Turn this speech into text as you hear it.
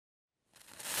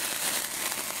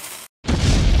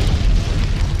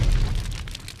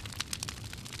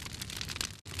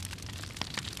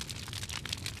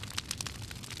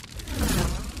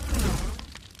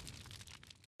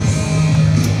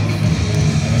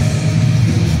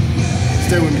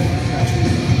Stay with me. 1,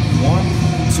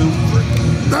 2, 3.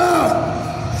 Ah!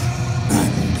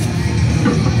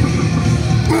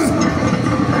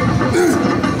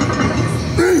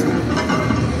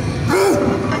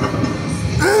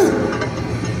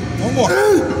 One more.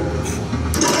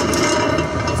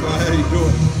 That's not how you do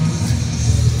it.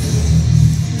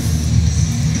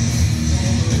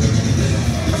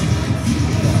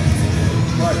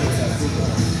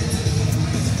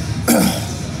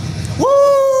 Woo!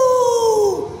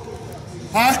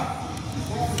 Huh?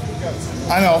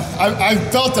 I know. I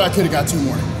felt that I could have got 2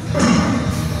 more.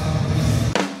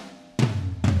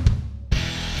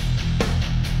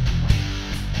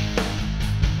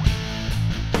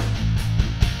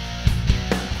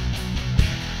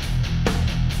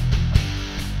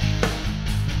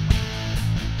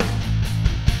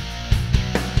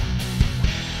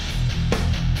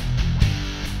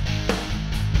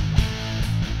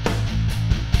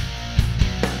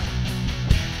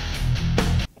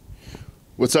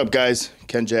 What's up, guys?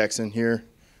 Ken Jackson here.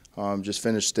 Just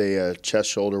finished a chest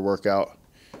shoulder workout.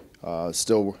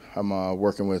 I'm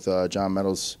working with John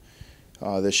Meadows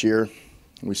this year.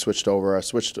 We switched over. I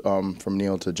switched from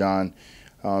Neil to John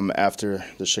after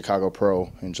the Chicago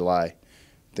Pro in July.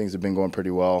 Things have been going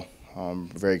pretty well.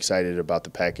 Very excited about the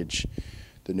package,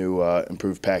 the new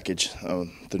improved package,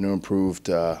 the new improved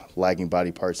lagging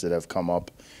body parts that have come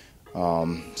up.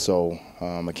 So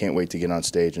I can't wait to get on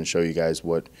stage and show you guys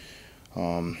what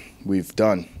we've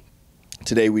done.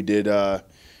 Today we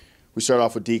started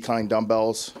off with decline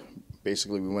dumbbells.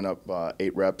 Basically we went up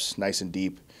 8 reps, nice and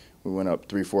deep. We went up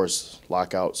 3/4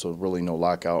 lockout, so really no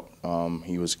lockout.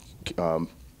 He was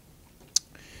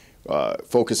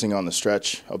focusing on the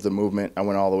stretch of the movement. I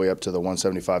went all the way up to the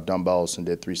 175 dumbbells and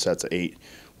did 3 sets of 8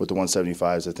 with the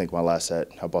 175s. I think my last set,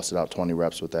 I busted out 20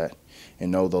 reps with that. And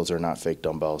no, those are not fake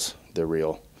dumbbells. They're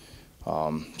real.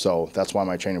 So that's why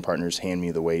my training partners hand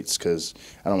me the weights, because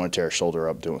I don't want to tear a shoulder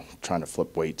up trying to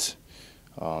flip weights.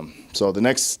 So the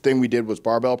next thing we did was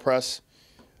barbell press.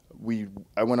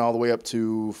 I went all the way up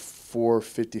to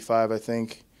 455, I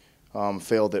think.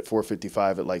 Failed at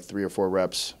 455 at like 3 or 4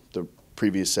 reps. The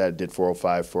previous set did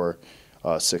 405 for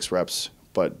 6 reps.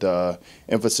 But the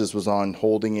emphasis was on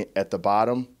holding it at the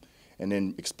bottom and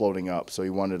then exploding up. So he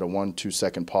wanted a 1-2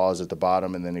 second pause at the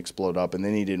bottom and then explode up. And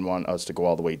then he didn't want us to go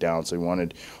all the way down. So he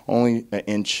wanted only an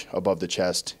inch above the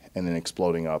chest and then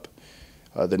exploding up.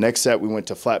 The next set we went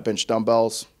to flat bench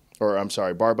dumbbells, or I'm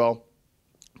sorry, barbell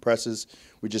presses.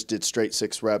 We just did straight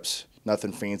 6 reps,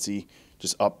 nothing fancy,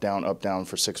 just up, down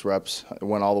for 6 reps. I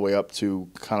went all the way up to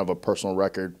kind of a personal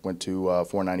record, went to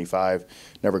 495.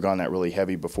 Never gone that really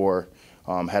heavy before.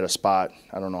 Had a spot.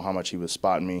 I don't know how much he was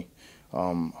spotting me.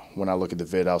 When I look at the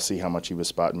vid, I'll see how much he was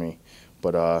spotting me.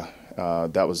 But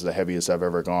that was the heaviest I've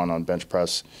ever gone on bench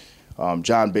press.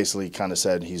 John basically kind of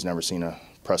said he's never seen a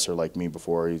presser like me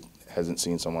before. He hasn't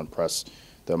seen someone press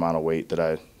the amount of weight that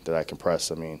I can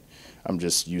press. I mean, I'm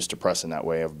just used to pressing that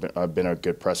way. I've been a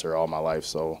good presser all my life,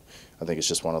 so I think it's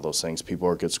just one of those things. People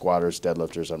are good squatters,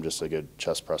 deadlifters. I'm just a good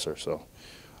chest presser. So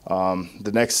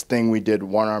the next thing we did,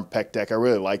 one arm pec deck. I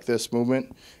really like this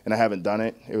movement, and I haven't done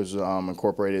it. It was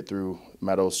incorporated through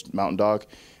Meadows Mountain Dog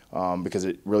because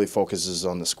it really focuses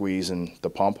on the squeeze and the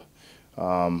pump.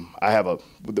 I have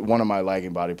one of my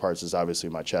lagging body parts is obviously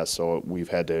my chest, so we've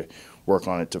had to work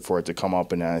on it for it to come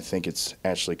up, and I think it's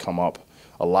actually come up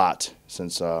a lot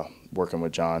since working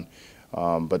with John.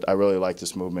 But I really like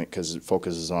this movement because it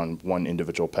focuses on one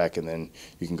individual pec, and then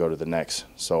you can go to the next.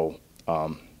 So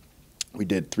we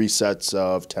did 3 sets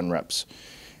of 10 reps.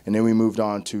 And then we moved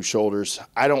on to shoulders.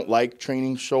 I don't like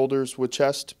training shoulders with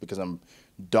chest because I'm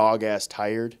dog-ass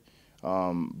tired.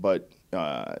 But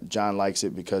John likes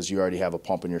it because you already have a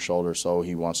pump in your shoulder, so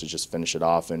he wants to just finish it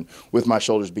off. And with my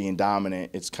shoulders being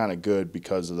dominant, it's kind of good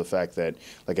because of the fact that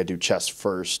like I do chest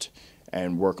first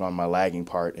and work on my lagging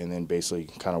part and then basically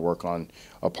kind of work on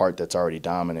a part that's already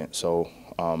dominant. So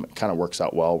it kind of works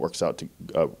out well, works out to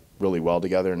really well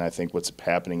together, and I think what's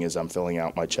happening is I'm filling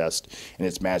out my chest and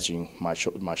it's matching my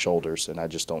shoulders, and I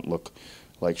just don't look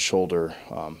like shoulder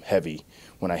heavy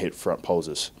when I hit front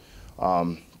poses.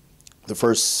 The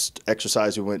first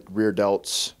exercise we went rear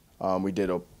delts. We did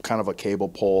a kind of a cable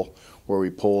pull where we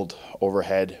pulled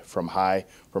overhead from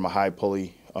a high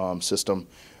pulley system.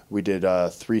 We did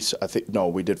 4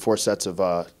 sets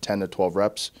of 10 to 12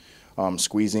 reps.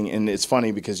 Squeezing, and it's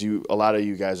funny because a lot of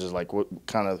you guys are like,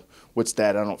 what's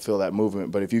that? I don't feel that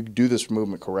movement. But if you do this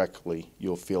movement correctly,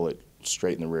 you'll feel it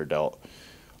straight in the rear delt.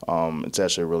 It's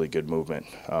actually a really good movement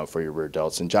for your rear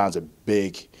delts. And John's a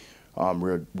big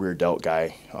rear delt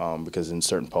guy because in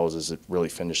certain poses it really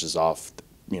finishes off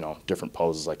different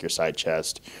poses like your side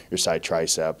chest, your side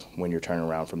tricep when you're turning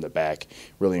around from the back.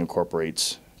 Really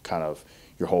incorporates kind of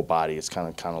your whole body. It's kind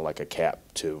of like a cap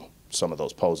to some of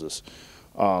those poses.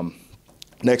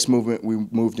 Next movement, we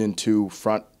moved into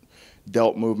front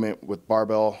delt movement with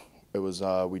barbell. It was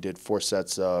we did 4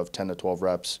 sets of 10 to 12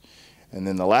 reps. And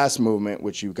then the last movement,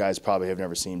 which you guys probably have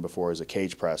never seen before, is a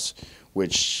cage press,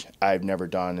 which I've never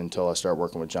done until I started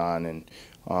working with John.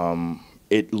 And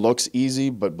it looks easy,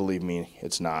 but believe me,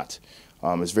 it's not.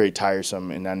 It's very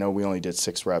tiresome, and I know we only did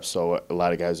 6 reps, so a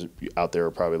lot of guys out there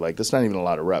are probably like, that's not even a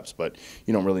lot of reps, but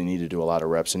you don't really need to do a lot of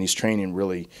reps. And he's training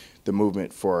really the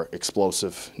movement for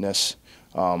explosiveness.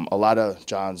 A lot of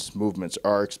John's movements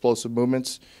are explosive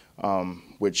movements,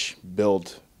 which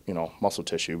build muscle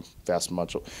tissue,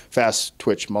 fast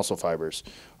twitch muscle fibers.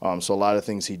 So a lot of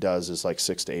things he does is like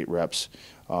 6 to 8 reps,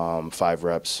 5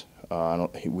 reps.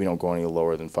 We don't go any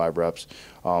lower than 5 reps.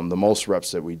 The most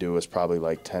reps that we do is probably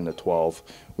like 10 to 12.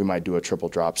 We might do a triple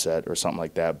drop set or something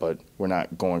like that, but we're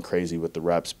not going crazy with the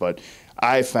reps. But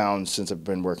I found, since I've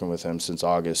been working with him since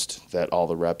August, that all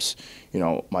the reps,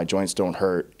 my joints don't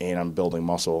hurt, and I'm building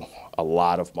muscle, a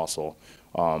lot of muscle,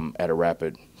 at a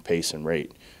rapid pace and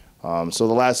rate. So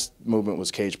the last movement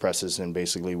was cage presses, and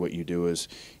basically what you do is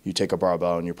you take a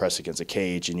barbell and you press against a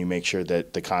cage, and you make sure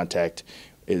that the contact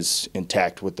is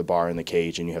intact with the bar in the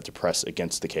cage, and you have to press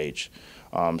against the cage.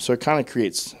 So it kind of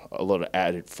creates a little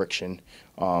added friction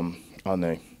on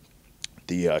the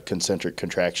concentric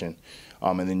contraction,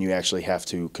 and then you actually have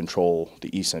to control the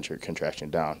eccentric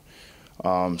contraction down.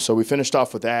 So we finished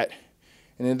off with that,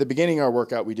 and in the beginning of our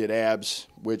workout we did abs,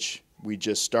 which we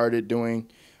just started doing.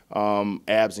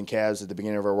 Abs and calves at the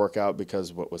beginning of our workout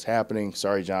because what was happening,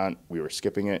 sorry John, we were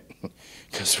skipping it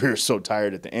because we were so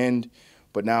tired at the end.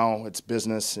 But now it's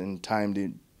business and time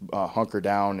to hunker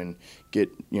down and get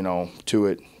to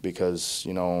it, because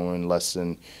in less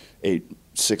than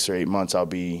 6 or 8 months I'll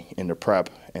be into prep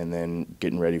and then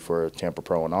getting ready for Tampa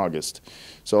Pro in August.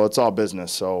 So it's all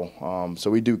business. So so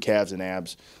we do calves and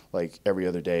abs like every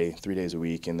other day, 3 days a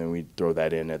week, and then we throw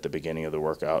that in at the beginning of the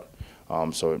workout.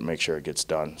 So it makes sure it gets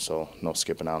done, so no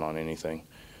skipping out on anything.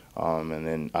 And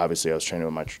then obviously I was training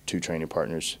with my 2 training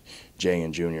partners, Jay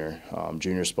and Junior.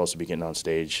 Junior's supposed to be getting on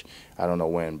stage. I don't know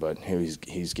when, but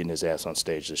he's getting his ass on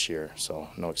stage this year, so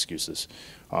no excuses.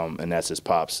 And that's his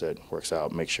pops that works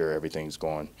out, make sure everything's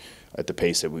going at the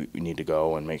pace that we need to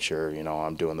go, and make sure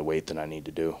I'm doing the weight that I need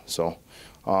to do. So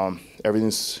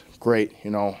everything's great.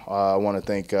 I want to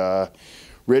thank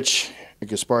Rich at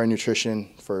Gaspari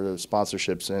Nutrition for the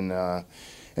sponsorships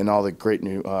and all the great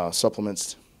new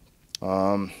supplements.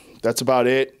 That's about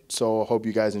it. So I hope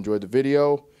you guys enjoyed the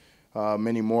video.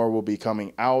 Many more will be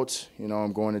coming out.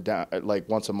 I'm going to like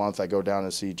once a month I go down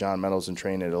to see John Meadows and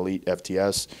train at Elite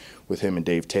FTS with him and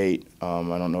Dave Tate. I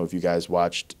don't know if you guys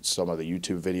watched some of the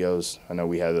YouTube videos. I know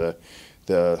we had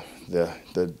the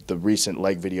recent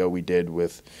leg video we did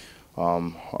with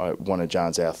one of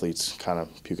John's athletes kind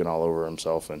of puking all over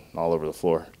himself and all over the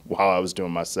floor while I was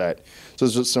doing my set. So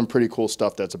there's just some pretty cool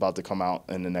stuff that's about to come out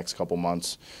in the next couple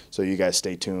months. So you guys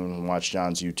stay tuned and watch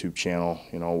John's YouTube channel.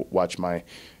 Watch my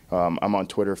I'm on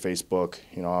Twitter, Facebook.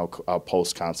 I'll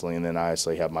post constantly, and then I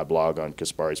actually have my blog on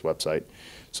Gaspari's website.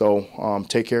 So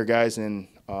take care, guys, and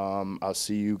I'll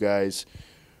see you guys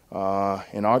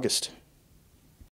in August.